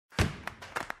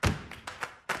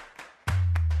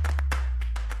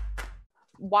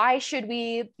Why should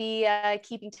we be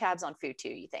keeping tabs on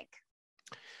Futu, you think?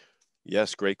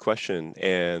 Yes, great question.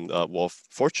 And well,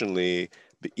 fortunately,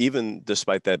 even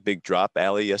despite that big drop,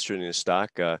 Ali, yesterday in the stock,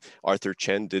 Arthur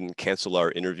Chen didn't cancel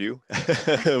our interview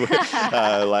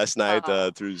last night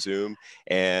Oh. through Zoom.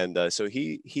 And so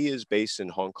he is based in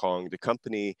Hong Kong. The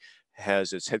company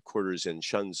has its headquarters in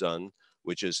Shenzhen,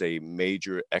 which is a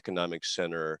major economic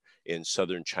center in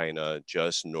southern China,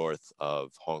 just north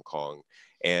of Hong Kong.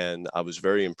 And I was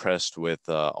very impressed with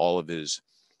all of his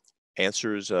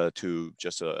answers to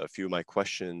just a few of my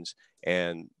questions.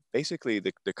 And basically,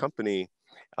 the company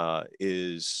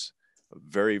is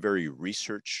very, very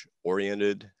research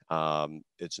oriented.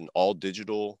 It's an all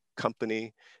digital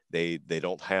company. They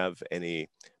don't have any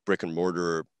brick and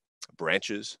mortar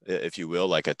branches, if you will,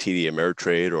 like a TD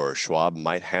Ameritrade or Schwab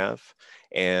might have.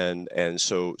 And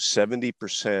so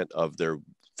 70% of their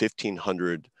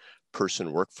 1,500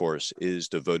 person workforce is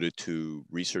devoted to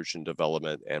research and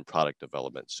development and product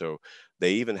development. So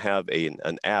they even have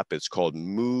an app. It's called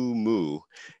Moo Moo,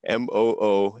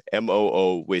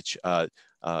 MOOMOO, which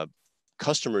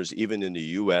customers even in the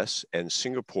U.S. and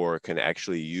Singapore can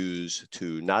actually use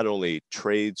to not only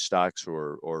trade stocks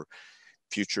or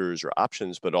futures or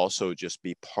options, but also just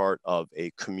be part of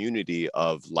a community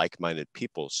of like-minded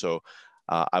people. So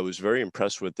I was very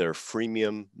impressed with their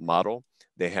freemium model.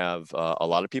 They have a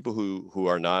lot of people who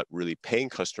are not really paying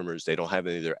customers. They don't have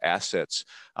any of their assets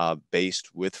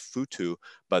based with Futu,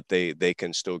 but they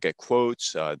can still get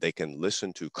quotes. They can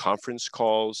listen to conference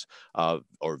calls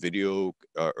or video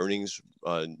earnings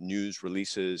news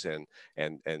releases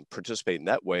and participate in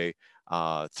that way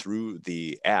through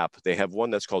the app. They have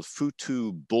one that's called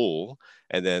Futu Bull,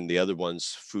 and then the other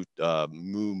one's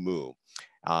Moo Moo.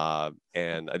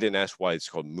 And I didn't ask why it's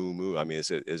called Moo Moo. I mean, is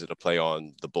it a play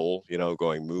on the bull,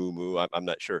 going moo moo? I'm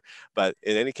not sure. But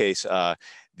in any case,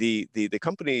 the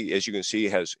company, as you can see,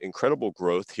 has incredible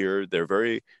growth here. They're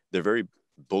very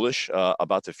bullish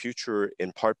about the future,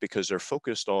 in part because they're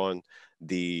focused on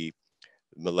the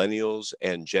millennials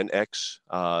and Gen X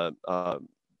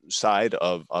side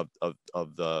of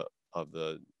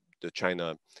the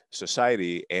China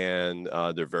society, and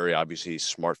they're very obviously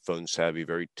smartphone savvy,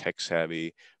 very tech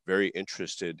savvy, very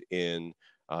interested in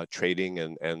trading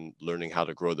and learning how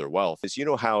to grow their wealth. As you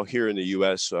know, how here in the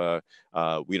U.S.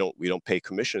 We don't pay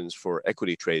commissions for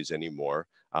equity trades anymore.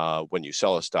 When you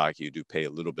sell a stock, you do pay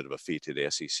a little bit of a fee to the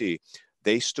SEC.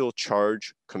 They still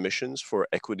charge commissions for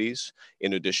equities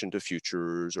in addition to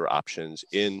futures or options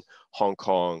in Hong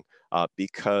Kong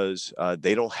because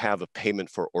they don't have a payment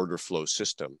for order flow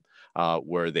system.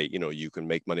 Where you can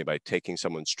make money by taking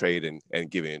someone's trade and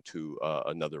giving it to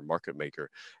another market maker.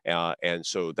 And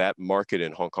so that market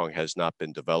in Hong Kong has not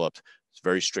been developed. It's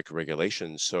very strict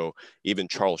regulations. So even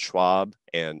Charles Schwab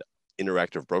and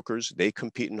Interactive Brokers, they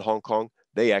compete in Hong Kong.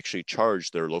 They actually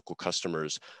charge their local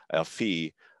customers a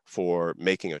fee for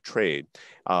making a trade.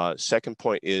 Second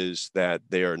point is that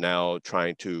they are now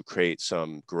trying to create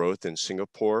some growth in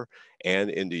Singapore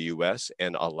and in the U.S.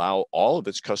 and allow all of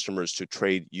its customers to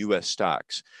trade U.S.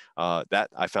 stocks. That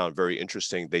I found very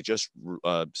interesting. They just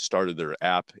started their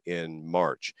app in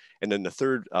March. And then the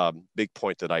third big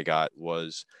point that I got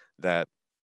was that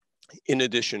in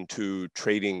addition to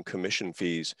trading commission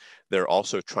fees, they're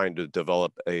also trying to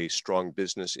develop a strong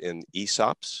business in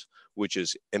ESOPs, which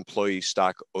is employee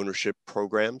stock ownership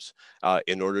programs,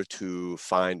 in order to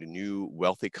find new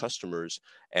wealthy customers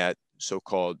at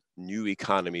so-called new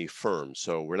economy firms.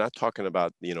 So we're not talking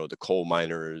about the coal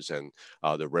miners and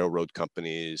the railroad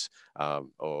companies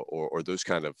or those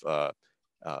kind of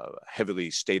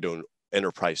heavily state-owned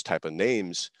enterprise type of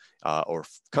names or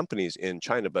companies in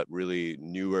China, but really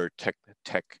newer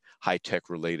high-tech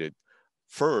related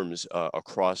firms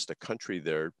across the country.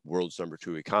 They're world's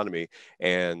 #2 economy,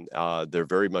 and they're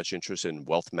very much interested in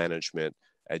wealth management,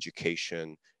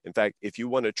 education. In fact, if you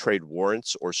want to trade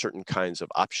warrants or certain kinds of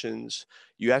options,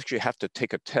 you actually have to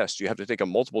take a test. You have to take a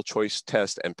multiple choice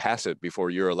test and pass it before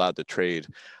you're allowed to trade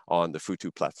on the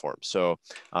Futu platform. So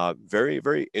very,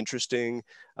 very interesting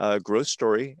growth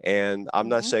story. And I'm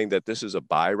not saying that this is a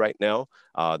buy right now.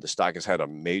 The stock has had a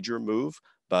major move,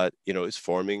 but it's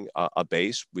forming a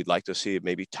base. We'd like to see it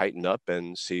maybe tighten up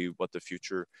and see what the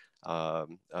future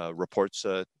reports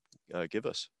give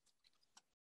us.